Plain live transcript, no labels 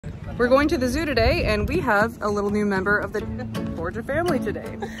We're going to the zoo today, and we have a little new member of the Borgia family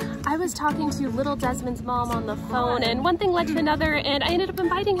today. I was talking to little Desmond's mom on the phone, and one thing led to another, and I ended up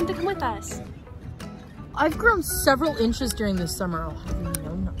inviting him to come with us. I've grown several inches during this summer. I'll have you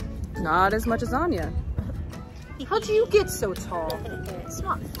know. Not as much as Anya. How'd you get so tall? It's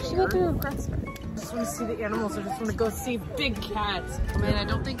not fair. She went through a growth spurt. I just want to see the animals. I just want to go see big cats. Man, I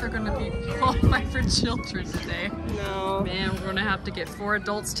don't think they're gonna be qualified for children today. No. Man, we're gonna have to get 4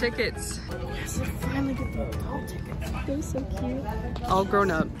 adults tickets. Yes, I finally get the adult tickets. They're so cute. All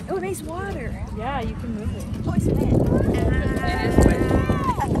grown up. Oh, nice water. Yeah, you can move it. Oh, it's wet. It is wet.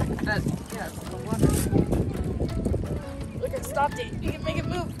 Yeah, it's the water. Look, it stopped it. You can make it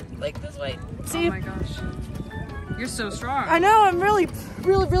move like this way. See? Oh my gosh. You're so strong. I know, I'm really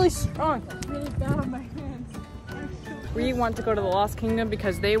strong. Really bad on my hands. We want to go to the Lost Kingdom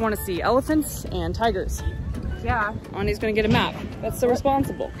because they want to see elephants and tigers. Yeah. Anya's gonna get a map. That's so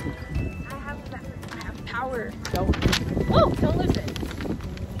responsible. I have power. Don't. Oh, don't lose it.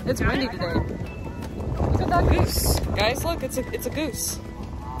 It's windy today. Look at that goose. Guys, look, it's a goose.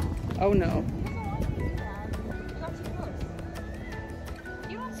 Oh no.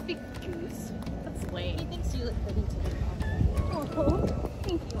 You don't speak goose. That's lame. He thinks you look pretty too. Oh,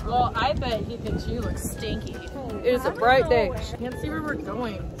 thank you. Well, I bet he thinks you look stinky. It is a bright day. I can't see where we're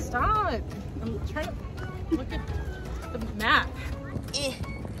going. Stop. I'm trying to look at the map.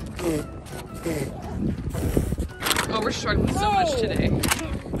 Oh, we're struggling so much today.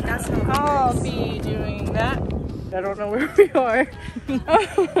 That's not I'll be doing that. I don't know where we are.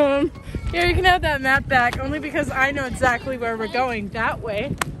 Here, you can have that map back, only because I know exactly where we're going. That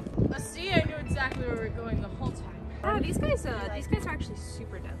way. Let's see, I knew exactly where we're going the whole time. Oh, these guys are actually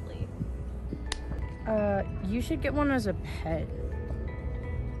super deadly. You should get one as a pet.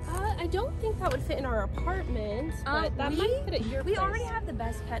 I don't think that would fit in our apartment, but that might fit at your place. We already have the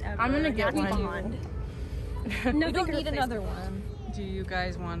best pet ever. I'm gonna get one. Bond. No, We don't need another one. one. Do you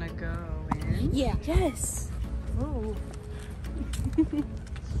guys want to go in? Yeah. Yes. Oh.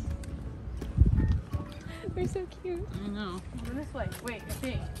 They're so cute. I don't know. Go this way. Wait, I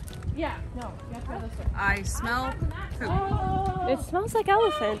think. Yeah, no, you have to go this way. I smell poop. Oh, It smells like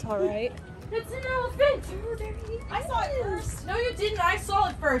elephant, all right. it's an elephant! I saw it first. No, you didn't. I saw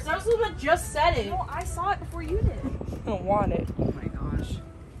it first. I was the one that just said it. No, I saw it before you did. I don't want it. Oh my gosh.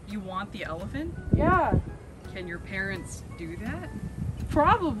 You want the elephant? Yeah, Can your parents do that?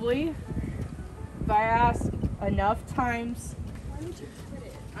 probably. If I ask enough times. Why would you put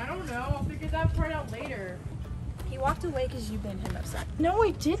it? I don't know. I'll figure that part out later. He walked away because you made him upset. No,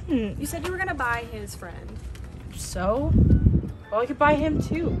 I didn't. You said you were gonna buy his friend. So? Well, I could buy him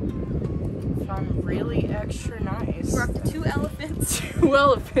too. If I'm really extra nice. We're up to 2 elephants. 2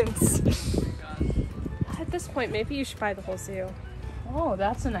 elephants. At this point, maybe you should buy the whole zoo. Oh,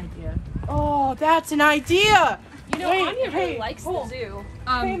 that's an idea. Oh, that's an idea! You know, Anya really likes the zoo.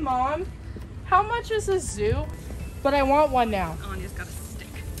 Hey, Mom. How much is a zoo? But I want one now. Anya's got a stick.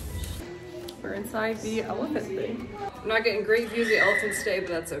 We're inside the elephant thing. I'm not getting great views of the elephants today, but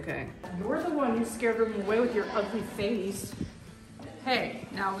that's okay. You're the one who scared them away with your ugly face. Hey,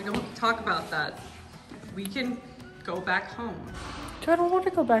 now we don't talk about that. We can go back home. I don't want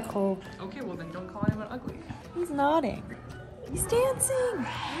to go back home. Okay, well then don't call anyone ugly. He's nodding. He's dancing.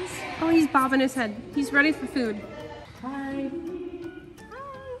 Oh, he's bobbing his head. He's ready for food. Hi.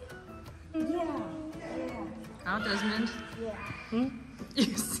 How, Desmond? Hmm?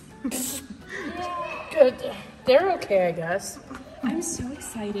 Yes. Good. They're okay, I guess. I'm so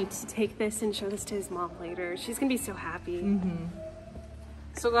excited to take this and show this to his mom later. She's gonna be so happy.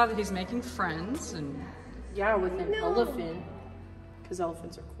 So glad that he's making friends and Yeah, with an elephant. Because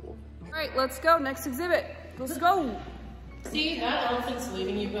elephants are cool. All right, let's go. Next exhibit. Let's go. See, that elephant's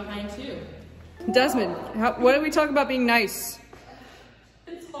leaving you behind too. Desmond, what did we talk about being nice?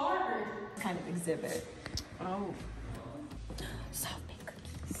 It's hard. Kind of exhibit. oh. Soft baked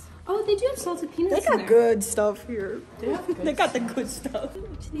cookies. Oh, they do have salted peanuts They in got there. good stuff here. They got the good stuff.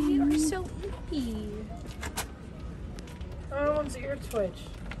 They are so happy. Oh, one's ear twitch.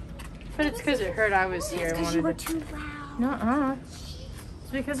 But it's because it heard I was here. It's and because you were wanted to... too loud. Nuh-uh.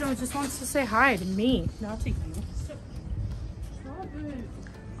 It's because it just wants to say hi to me, not to you.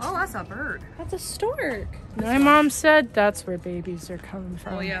 Oh, that's a bird. That's a stork. My mom said that's where babies are coming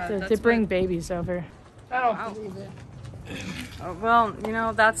from. Oh, yeah, They that's bring where- babies over. I don't Wow. believe it. Well, you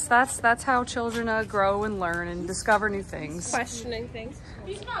know, that's how children grow and learn and discover new things. Questioning things.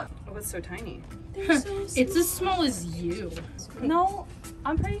 Oh, it's so tiny. It's as small as you. No,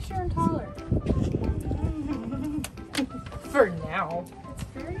 I'm pretty sure I'm taller. For now. It's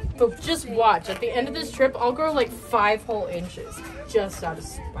But just watch. At the end of this trip, I'll grow like 5 whole inches just out of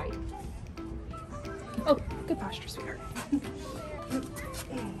spite. Oh, good posture, sweetheart.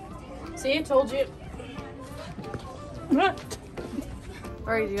 See, I told you.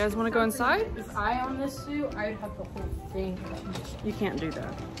 Alright, do you guys want to go inside? If I own this suit, I'd have the whole thing. You can't do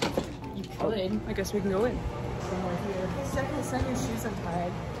that. You could. I guess we can go in. Somewhere here. Second, send your shoes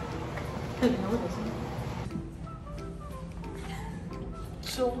untied. No, it isn't.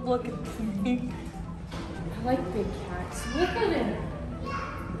 She'll look at me. I like big cats. Look at him.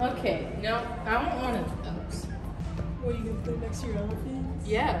 Okay, no, I don't want those. What are you gonna put next to your elephant?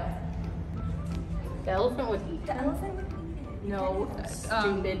 Yeah. The elephant would eat. The elephant would eat it. No,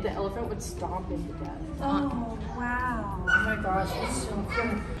 stupid. The elephant would stomp it to death. Oh, wow. Oh my gosh, it's so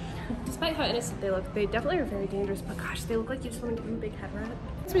funny. Despite how innocent they look, they definitely are very dangerous, but gosh, they look like you just want to give them a big head wrap.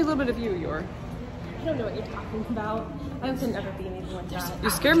 Let's be a little bit of you, Yor. I don't know what you're talking about. I would never be anything like that. You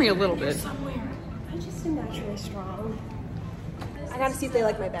scare me a little bit. I'm just naturally strong. I gotta see if they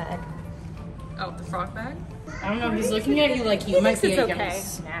like my bag. Oh, the frog bag? I don't know, he's looking at you like you might be it's a okay. young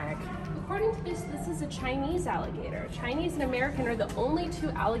snack. According to this, this is a Chinese alligator. Chinese and American are the only 2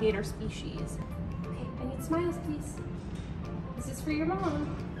 alligator species. Okay, I need smiles, please. This is for your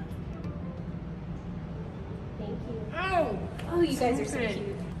mom. Thank you. Oh! Oh, you guys are so Stupid.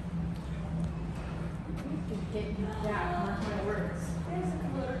 cute.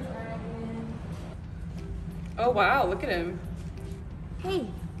 Oh wow, look at him. Hey,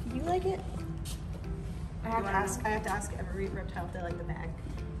 do you like it? I have to ask every reptile if they like the bag.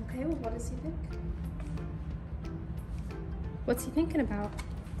 Okay, well, what does he think? What's he thinking about?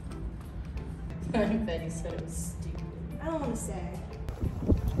 I bet he said it was stupid. I don't want to say.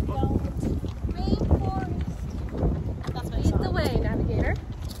 Lead the way, navigator.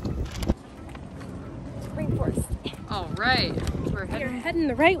 Rainforest. All right, we're You're heading heading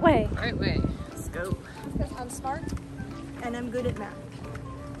the right way. the right way. Let's go. Because I'm smart and I'm good at math.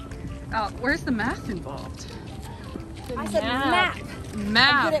 Where's the math involved? I said Map. math.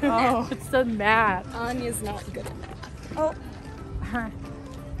 Math. Good at math. Oh, it's the map. Anya's not good at math. Oh,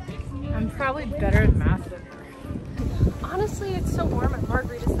 I'm probably better at math than her. Honestly, it's so warm and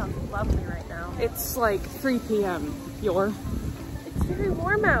margarita sounds lovely right now. It's like 3 p.m. Yor. It's very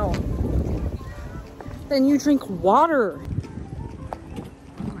warm out. Then you drink water.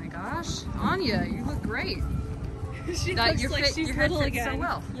 Oh my gosh, Anya, you look great. she That looks your like fit, she's your head little fits again. so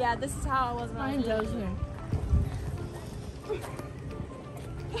well. Yeah, this is how I was when I Mine was little. doesn't.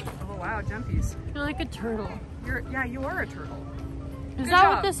 Oh wow, jumpies. You're like a turtle. Yeah, you are a turtle. Is Good that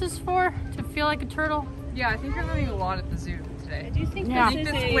job. what this is for? To feel like a turtle? Yeah, I think you're learning a lot at the zoo today. Do you think Yeah. this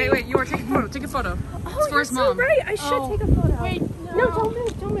is a... Wait, you are take a photo. Take a photo. Oh, It's for you're his so mom. right. I should take a photo. Wait, No, don't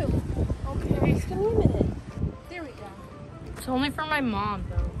move. Don't move. Okay. Just give me a minute. There we go. It's only for my mom,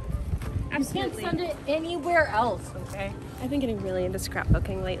 though. Absolutely. You can't send it anywhere else, okay? I've been getting really into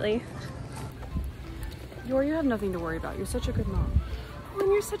scrapbooking lately. Yor, you have nothing to worry about. You're such a good mom. Oh,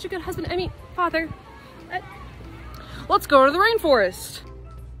 and you're such a good husband. I mean, father. Let's go to the rainforest.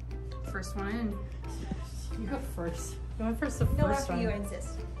 First one in. You go first. You went first the No, first after one. you, I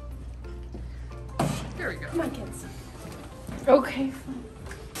insist. There we go. Come on, kids. Okay.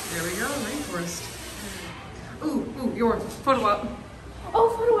 There we go, rainforest. Ooh, Yor, photo up. Oh,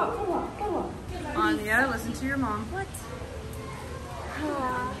 photo op. Anya, listen to your mom. What?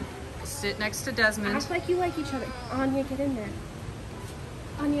 Sit next to Desmond. Act like you like each other. Anya, get in there.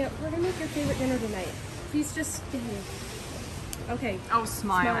 Anya, we're gonna make your favorite dinner tonight. Please just get here. Okay. Oh,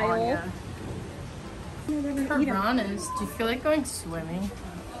 smile, Smile. Anya. We're gonna eat 'em. Piranhas. Do you feel like going swimming?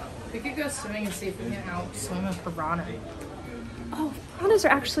 We could go swimming and see if we can outswim a piranha. Oh, piranhas are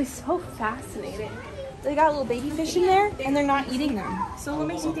actually so fascinating. They got little baby fish in there and they're not eating them. So what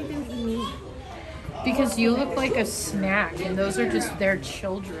makes you think they would eat me? Because you look like a snack, and those are just their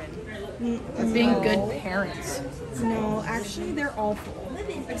children. They're being good parents. No, actually they're awful.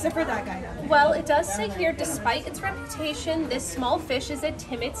 Except for that guy down there. Well, it does say here, despite its reputation, this small fish is a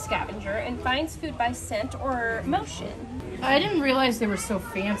timid scavenger and finds food by scent or motion. I didn't realize they were so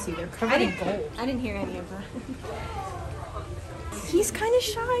fancy. They're covered in gold. I didn't hear any of that. He's kind of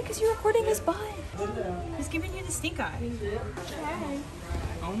shy because you're recording his butt. He's giving you the stink eye.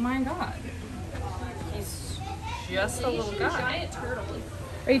 Oh my god. He's just a little guy. Giant turtle.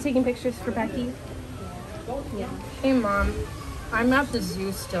 Are you taking pictures for Becky? Yeah. Hey, Mom. I'm at the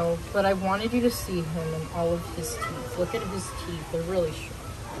zoo still, but I wanted you to see him and all of his teeth. Look at his teeth. They're really sharp.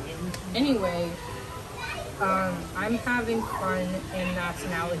 Anyway, I'm having fun, and that's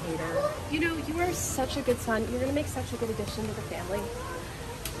an alligator. You know, you are such a good son. You're gonna make such a good addition to the family.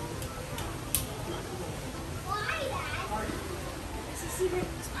 This is secret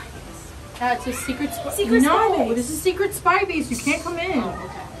spy base. That's a secret spy. Secret spy No, base. this is a secret spy base. You can't come in. Oh,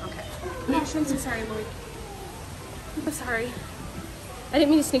 okay. Gosh, I'm so sorry, Lloyd. I'm sorry. I didn't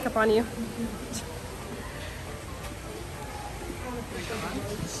mean to sneak up on you.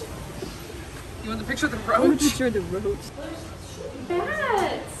 You want the picture of the roach? Picture of the roach.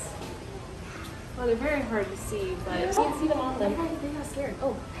 Bats! Well, they're very hard to see, but I can't see them all. They got scared.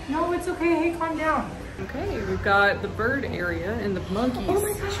 Oh. No, it's okay. Hey, calm down. Okay, we've got the bird area and the monkeys. Oh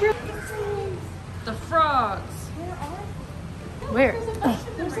my gosh, we're The frogs. Where?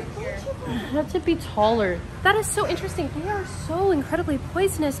 there's a Have to be taller. That is so interesting. They are so incredibly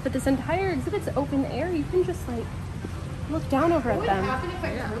poisonous, but this entire exhibit's open air. You can just like look down over at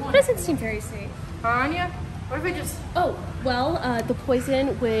them. It doesn't seem very safe. Anya, what if I just... Oh, well, the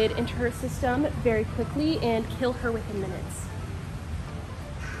poison would enter her system very quickly and kill her within minutes.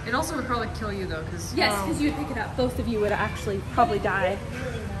 It also would probably kill you though, because Yes, because you would pick it up. Both of you would actually probably die.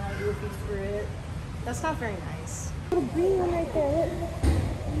 Really mad if you threw it. That's not very nice. Little green one right there.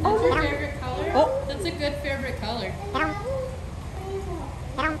 That's your favorite color? Oh, that's a good favorite color.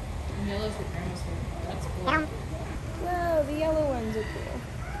 Yellow's your grandma's favorite. That's cool. Whoa, the yellow ones are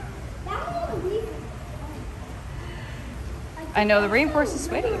cool. I know the rainforest is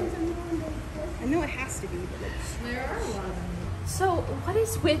sweating. I know it has to be, but it's... There are a lot of them. So, what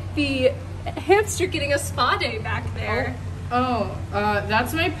is with the hamster getting a spa day back there?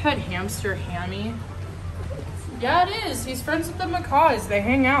 That's my pet hamster, Hammy. Yeah, it is. He's friends with the macaws. They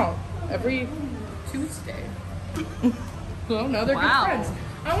hang out every Tuesday. Well, now they're Wow. good friends.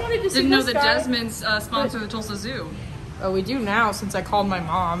 I wanted to see didn't know this that guy. Desmond's sponsor the Tulsa Zoo. Oh, we do now since I called my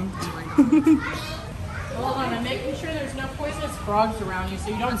mom. Oh my god. Hold on, I'm making sure there's no poisonous frogs around you so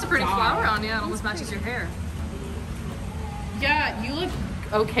you don't That's a pretty die. flower on you. It almost matches your hair. Yeah, you look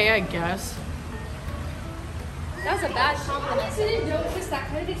okay, I guess. That was a bad compliment. I didn't notice that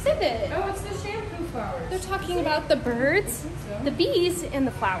kind of exhibit. Oh, it's the shampoo flowers. They're talking about the birds, the bees, and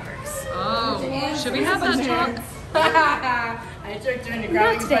the flowers. Oh, should we have that talk? I took turn to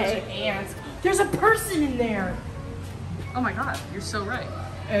grabbing a bunch today. of ants. There's a person in there. Oh my god, you're so right.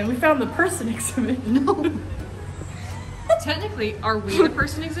 And we found the person exhibit. No. Technically, are we the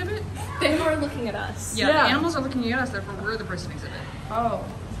person exhibit? They are looking at us. Yeah, Yeah. the animals are looking at us, therefore we're the person exhibit. Oh.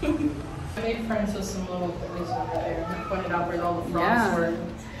 I made friends with some little boys over there. I pointed out where all the frogs Yeah. were.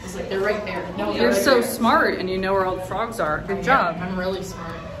 I was like, they're right there. No, You're right so there. smart and you know where all the frogs are. Good job. I'm really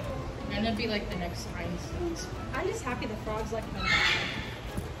smart. I'm gonna be like the next Einstein. I'm just happy the frogs like them.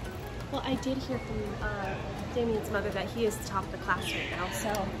 Well, I did hear from Damien's mother that he is the top of the class right now,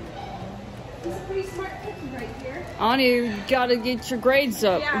 so. He's a pretty smart cookie right here. Anya, you gotta get your grades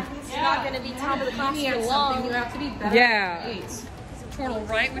up. Yeah, he's not gonna be top of the class You for need long. something, you have to be better. Yeah. Than grades. Portal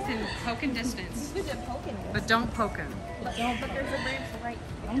right within poking distance. Who's it poking with? But don't poke him. But there's a branch right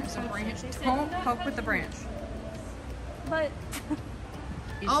There's a branch. Don't poke with the branch. But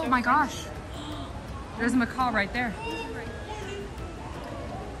Oh my gosh. There's a macaw right there.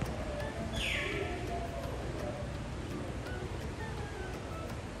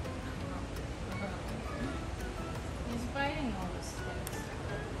 He's biting all the sticks.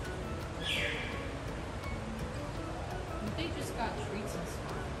 They just got treats and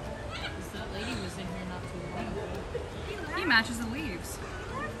stuff. Because that lady was in here not too long ago. He matches the leaves.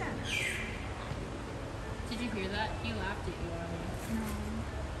 Did you hear that? He laughed at you.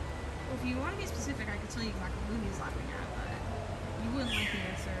 Well, if you want to be specific, I could tell you exactly who he's laughing at, but you wouldn't like the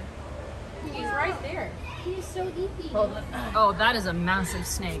answer. He's right there. he is so eepy. Oh, that is a massive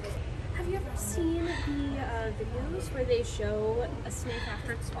snake. Have you ever seen the videos where they show a snake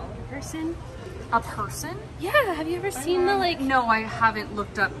after it's swallowed a person? A person? Yeah, have you ever seen the like? No, I haven't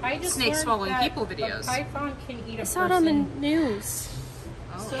looked up I just snake learned swallowing that people A videos. python can eat a I saw it on the person. news.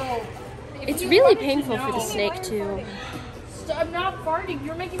 So, if It's you really wanted to painful for the know- snake too. I'm not farting.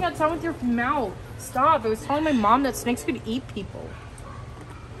 You're making that sound with your mouth. Stop. I was telling my mom that snakes could eat people.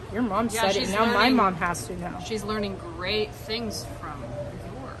 Your mom Yeah, said it. she's Now my learning- mom has to now. She's learning great things from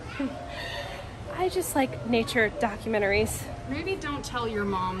your. I just like nature documentaries. Maybe don't tell your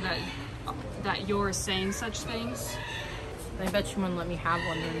mom that you're saying such things. I bet she wouldn't let me have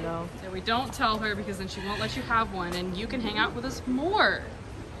one then though. So we don't tell her because then she won't let you have one and you can hang out with us more.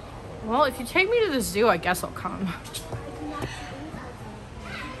 Well, if you take me to the zoo, I guess I'll come.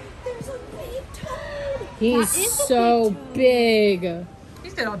 There's a big toad! He's so big.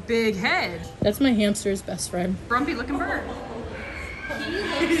 He's got a big head. That's my hamster's best friend. Grumpy looking bird.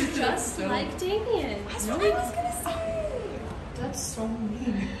 He looks just like Damien. That's what I was gonna say! That's so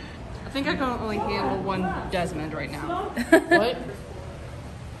mean. I think I can only handle one Desmond right now. What?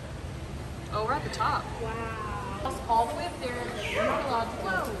 Oh, we're at the top. Wow. Off with, they're not allowed to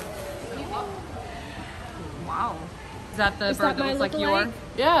go. Wow. Is that the bird that looks like your?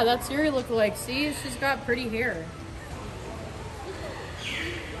 Yeah, that's your lookalike. See, she's got pretty hair.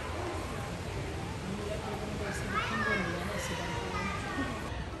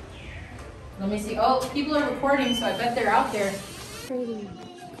 Let me see. Oh, people are recording, so I bet they're out there.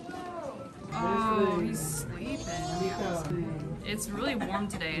 Oh, he's sleeping. It's really warm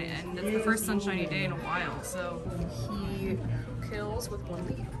today, and it's the first sunshiny day in a while, so he kills with one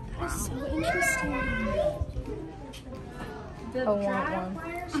leaf. That's so interesting. The drag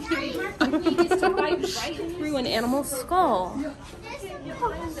wires is to bite right through an animal's skull.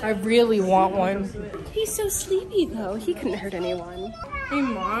 I really want one. He's so sleepy though. He couldn't hurt anyone. Hey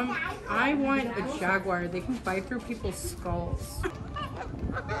mom, I want a jaguar. They can bite through people's skulls.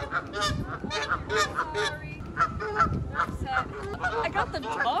 I got them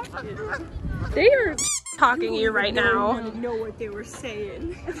talking. They are talking to you right now. You don't want to know what they were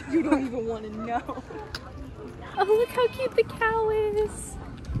saying. You don't even want to know. Oh, look how cute the cow is.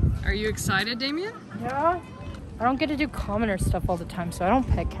 Are you excited, Damien? Yeah. I don't get to do commoner stuff all the time, so I don't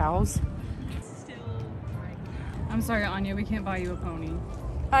pet cows. I'm sorry, Anya, we can't buy you a pony.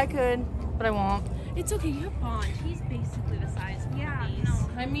 I could, but I won't. It's okay, you have Bond. He's basically the size of these. No.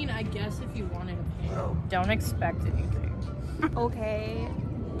 I mean, I guess if you wanted a pony, don't expect anything. Okay.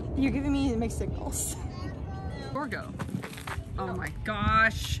 You're giving me mixed signals. Gorgo. Oh my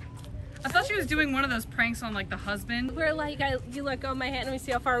gosh. I thought she was doing one of those pranks on like the husband. Where like you let go of my hand and we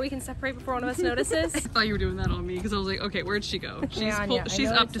see how far we can separate before one of us notices. I thought you were doing that on me because I was like, okay, where'd she go? She's Yeah, Anya,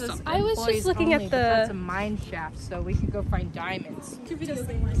 she's I know up it to says something. I was just employees looking only, at but that's the- a mine shaft, so we could go find diamonds. It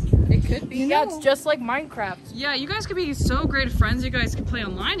It could be. Yeah, it's just like Minecraft. Yeah, you guys could be so great friends. You guys could play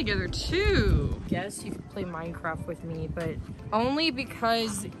online together too. Guess you could play Minecraft with me, but only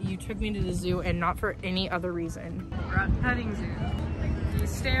because you took me to the zoo and not for any other reason. We're at the petting zoo. He's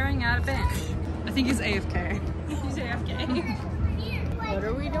staring at a bench. I think he's AFK. He's AFK. What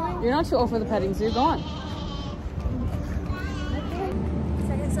are we doing? You're not too old for the petting zoo. Go on.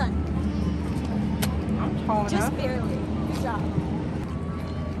 Second son. I'm tall Just enough. barely. Good job.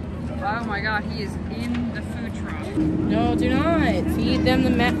 Oh my god, he is in the food truck. No, do not. Feed them the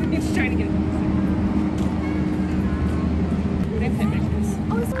He's trying to get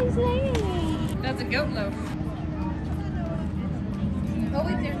Oh, so he's laying. That's a goat loaf. Oh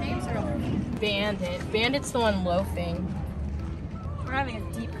wait, their names are Bandit. Bandit's the one loafing. We're having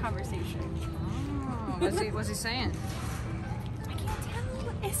a deep conversation. Oh, what's he saying? I can't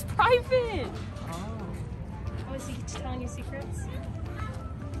tell. It's private. Oh, is he telling you secrets?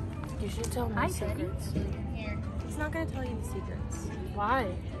 You should tell me I did. secrets. Here. He's not gonna tell you the secrets. Why?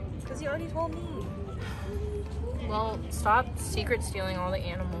 Because he already told me. Well, stop secret stealing all the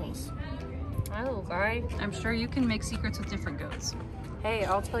animals. Hi, little guy. I'm sure you can make secrets with different goats. Hey,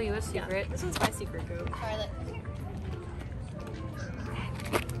 I'll tell you a secret. This one's my secret goat. Charlotte.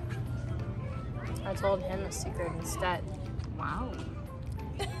 I told him a secret instead. Wow.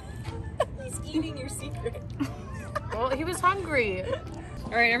 He's eating your secret. Well, he was hungry.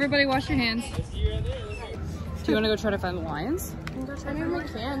 All right, everybody, wash your hands. Do you want to go try to find the lions? I mean, we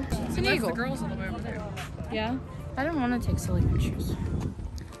can. It's an That's eagle. the girls all the way over there. Yeah. I didn't want to take silly pictures.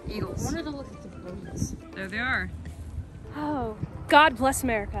 I Eagles. wanted to look at the birds. There they are. Oh, God bless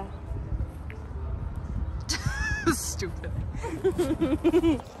America. Stupid.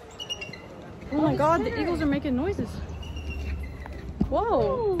 Oh my god, the eagles are making noises.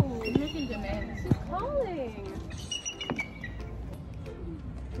 Whoa. They're making demands. Calling.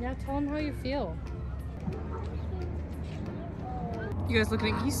 Yeah, tell him how you feel. You guys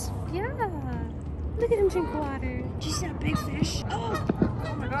looking at geese? Yeah. Look at him drink water. Did you see that big fish?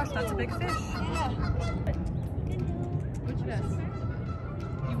 Oh my gosh, that's a big fish. Which goose?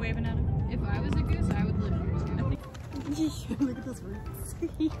 You waving at him? If I was a goose, I would live here too. Look at those roots.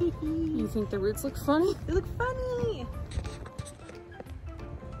 You think the roots look funny? They look funny.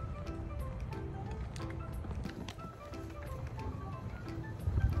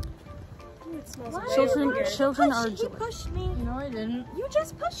 Ooh, it smells Children are He joy. pushed me. No, I didn't. You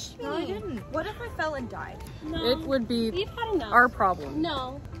just pushed me. No, I didn't. What if I fell and died? No. It would be We've had enough. our problem.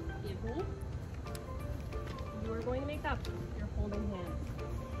 No. You are going to make up. You're holding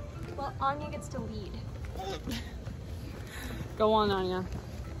hands. Well, Anya gets to lead. Go on, Anya.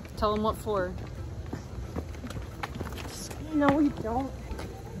 Tell them what for. No, we don't.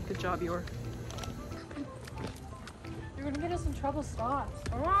 Good job, Yor. You're gonna get us in trouble. Stop.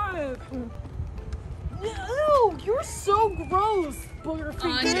 Alright. Ew, you're so gross. Booger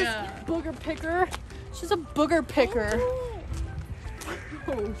fingers. Anya. Booger picker. She's a booger picker.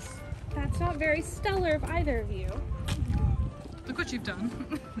 Gross. That's not very stellar of either of you. Look what you've done.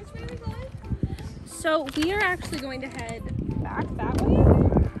 It's really good. So we are actually going to head back that way.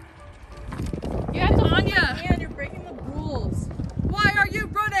 You have to Anya! and you're breaking the rules. Why are you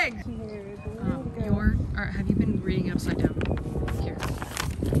running? Have you been reading it upside down? Here.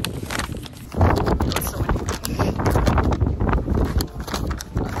 It's so windy.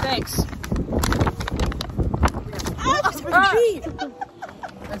 Thanks.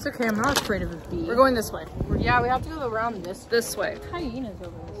 That's okay, I'm not afraid of a bee. We're going this way. Yeah, we have to go around This way. hyenas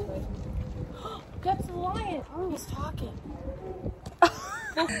over this way. That's the lion. Oh, he's talking.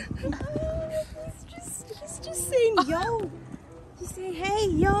 He's just saying yo. He's saying hey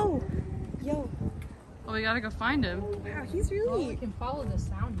yo. Yo. Well, we gotta go find him. Wow, he's We really can follow the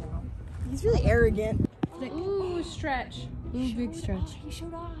sound now. he's really arrogant. Ooh, stretch. Ooh, big stretch. He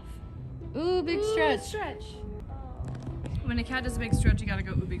showed off. Ooh, big stretch. Stretch. When a cat does a big stretch, you gotta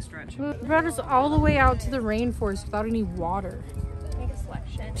go ooh, big stretch. Brought us all the way out to the rainforest without any water. Make a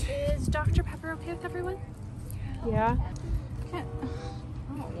selection. Is Dr. Pepper okay with everyone? Yeah.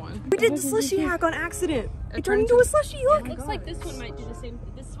 We did the slushy hack on accident. It turned into a slushy. Look. Looks like this one might do the same.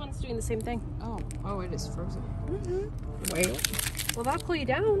 This one's doing the same thing. Oh, it is frozen. Well, that'll cool you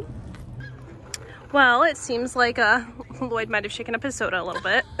down. Well, it seems like Lloyd might have shaken up his soda a little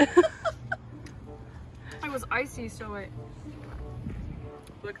bit. It was icy, so it.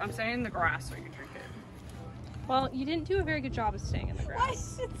 Look, I'm staying in the grass so you can drink it. Well, you didn't do a very good job of staying in the Why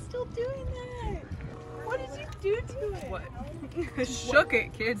grass. is it still doing that? What did you do to it? What? Shook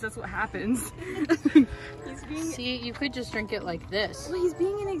it, kids. That's what happens. See, you could just drink it like this. Well, he's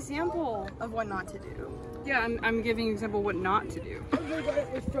being an example of what not to do. Yeah, I'm giving an example of what not to do.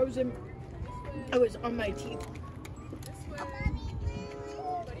 It was frozen. It was on my teeth.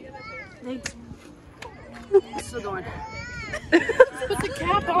 Still going. Put the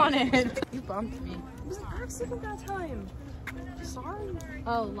cap on it. You bumped me. It was an accident that time. Sorry.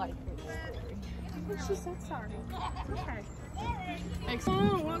 Oh, like. She said sorry. Okay.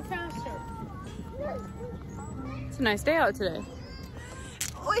 Oh, walk faster. It's a nice day out today.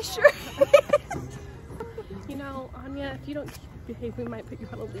 Oh, it sure. You know, Anya, if you don't behave, we might put you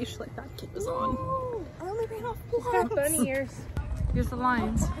on a leash like that kid was on. Oh, I only ran off He's got once. bunny ears. Here's the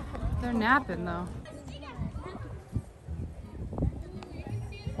lions. They're napping though.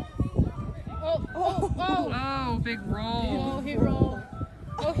 Oh, big roll. Oh, he rolled.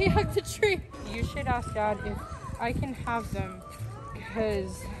 Oh, he hugged the tree. You should ask Dad if I can have them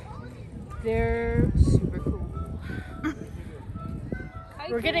because they're super cool.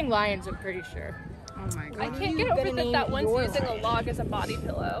 We're getting lions, I'm pretty sure. Oh my I god. can't get over that one's using a log as a body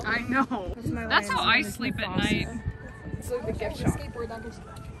pillow. I know. That's how I sleep at night. It's like the gift shop.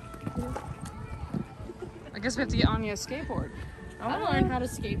 I guess we have to get Anya a skateboard. I want to learn how to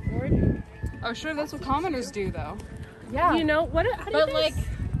skateboard. Oh, sure, that's what commoners do though. Yeah. You know, how do you But guys... like,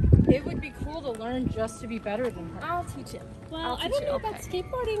 it would be cool to learn just to be better than her. I'll teach him. Well, I don't know about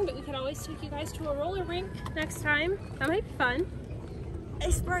skateboarding, but we could always take you guys to a roller rink next time. That might be fun.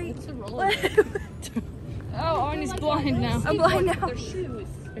 Hey, Sprite. It's a roller. Oh, Anya's blind now. I'm blind now. Their shoes.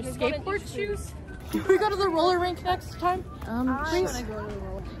 There's skateboard shoes. Can we go to the roller rink next time? Please.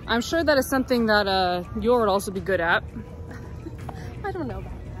 I'm sure that is something that you would also be good at. I don't know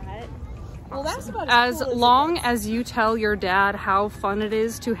about that. Well, that's about As long as you tell your dad how fun it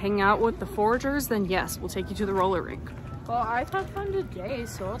is to hang out with the foragers, then yes, we'll take you to the roller rink. Well, I've had fun today,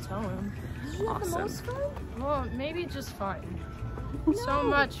 so I'll tell him. Awesome. Well, maybe just fun. So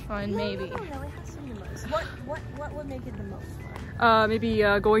much fun, maybe. No, it has to be the most. What would make it the most fun? Maybe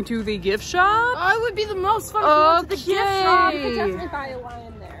going to the gift shop? Oh, it would be the most fun to go to the gift shop. You could definitely buy a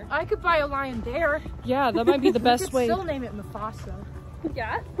lion there. I could buy a lion there. Yeah, that might be the best way. We could still name it Mufasa.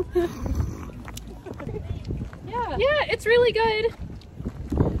 Yeah? Yeah. Yeah, it's really good.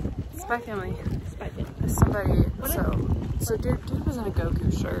 Spy Family. Somebody, so dude was in a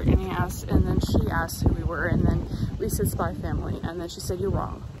Goku shirt, and he asked, and then she asked who we were, and then we said Spy Family, and then she said, you're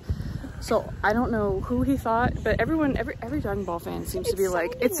wrong. So I don't know who he thought, but every Dragon Ball fan seems to be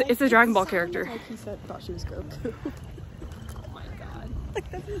like, it's a Dragon Ball character. Like he thought she was Goku. Oh my god. Like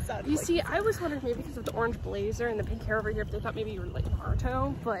that doesn't sound You see, I was wondering maybe because of the orange blazer and the pink hair over here, if they thought maybe you were like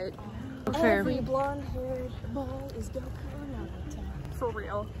Naruto, but Fair. Every blonde-haired boy is Goku Naruto. for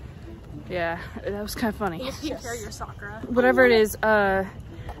real. Yeah, that was kind of funny. The pink hair, you're Sakura. Whatever it is, the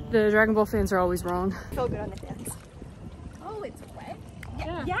Dragon Ball fans are always wrong. Feel good on the fans. Oh, it's wet?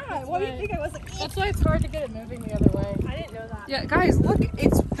 Yeah. Yeah, what do you think I was like? That's why it's hard to get it moving the other way. I didn't know that. Yeah, guys, look,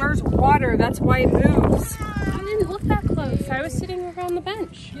 there's water. That's why it moves. I didn't look that close. I was sitting over on the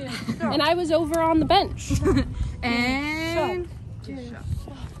bench. And I was over on the bench. And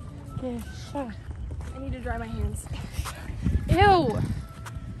Yeah. I need to dry my hands. Ew.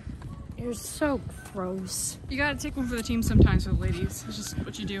 You're so gross. You gotta take one for the team sometimes with ladies. It's just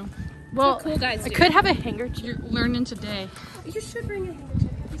what you do. Well, cool guys I do. could have a handkerchief. You're learning today. You should bring a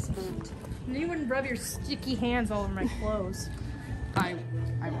handkerchief. That'd be so cute. And you wouldn't rub your sticky hands all over my clothes. I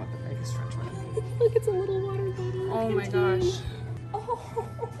want the biggest stretch one. Look, it's a little water bottle. Oh my gosh. Oh.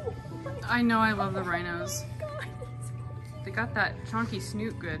 I know I love the rhinos. God. They got that chunky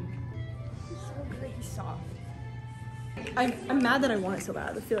snoot good. So really soft. I'm mad that I want it so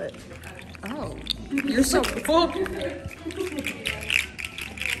bad. I feel it. Oh, you're so cool.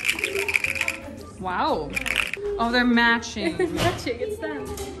 Wow. Oh, they're matching. Matching, it's them.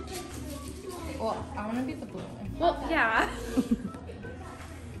 Well, I want to be the blue one. Well, yeah.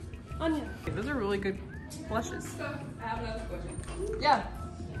 Anya. Okay, those are really good blushes. I have another question. Yeah.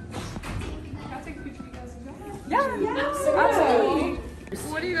 Can I take a picture of you guys? Yeah. Absolutely.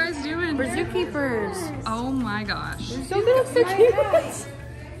 What are you guys doing? We're zookeepers. Oh my gosh. So good at zookeepers.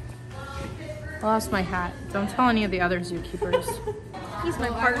 I lost my hat. Don't tell any of the other zookeepers. He's my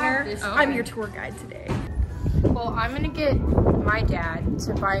partner. Oh. I'm your tour guide today. Well, I'm gonna get my dad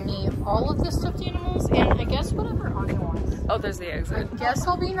to buy me all of the stuffed animals and I guess whatever Anya wants. Oh, there's the exit. I guess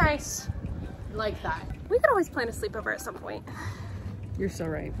I'll be nice like that. We could always plan a sleepover at some point. You're so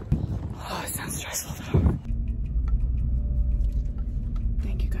right. Oh, it sounds stressful though.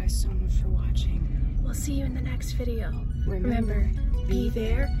 Thank you guys so much for watching. We'll see you in the next video. Remember, Be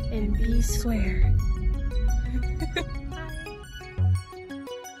there and be square.